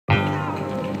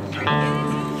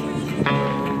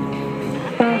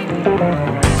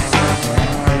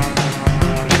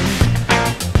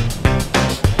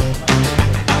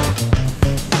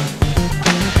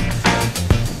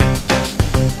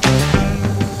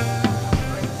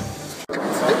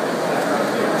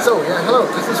Hello,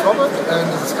 this is Robert and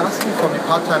this is Karsten from the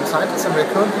Part-Time Scientists, and we're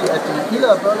currently at the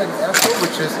ILA Berlin Air Show,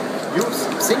 which is Europe's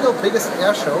single biggest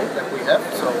air show that we have.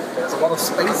 So there's a lot of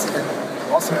space and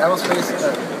awesome aerospace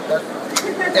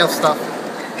air stuff,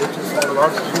 which is all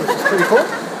around you, which is pretty cool.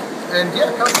 And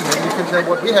yeah, Karsten, maybe you can tell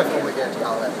what we have over here at the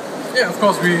ILA. Yeah, of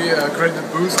course, we created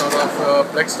booths out of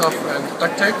black stuff and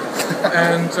duct tape.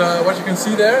 And what you can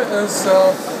see there is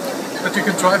that you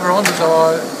can drive around with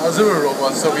our Zero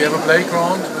robot. So we have a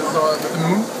playground with the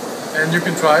moon, and you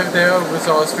can drive there with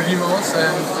our 3D mouse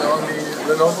and on the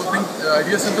Lenovo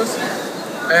Idea Centers.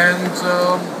 And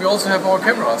we also have our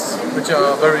cameras, which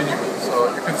are very new.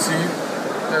 So you can see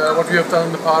what we have done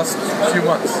in the past few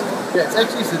months. Yeah, it's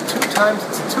actually it's a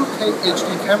 2K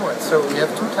HD camera, so we have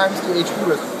 2 times the HD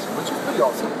resolution, which is pretty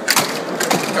awesome.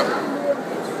 Yeah.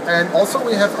 And also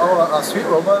we have our 3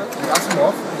 robot, the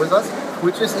Asimov, with us,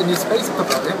 which is in the space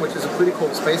pavilion, which is a pretty cool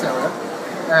space area.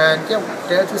 And yeah,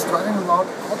 they're just driving around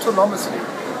autonomously.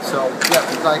 So yeah,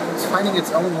 it's finding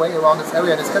its own way around this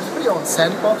area, and it's got a pretty own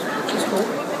sandbox, which is cool.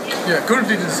 Yeah,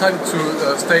 currently they decided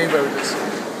to stay where it is.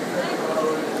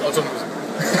 Autonomously.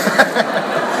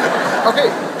 Okay,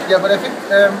 yeah, but I think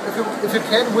if you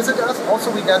can visit us,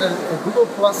 also we got a Google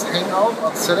Plus Hangout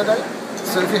on Saturday.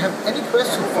 So if you have any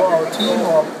question for our team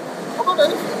or about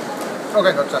anything,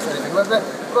 okay, not just anything, but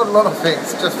about a lot of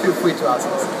things, just feel free to ask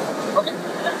us. Okay,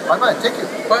 bye-bye, thank you.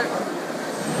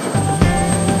 Bye.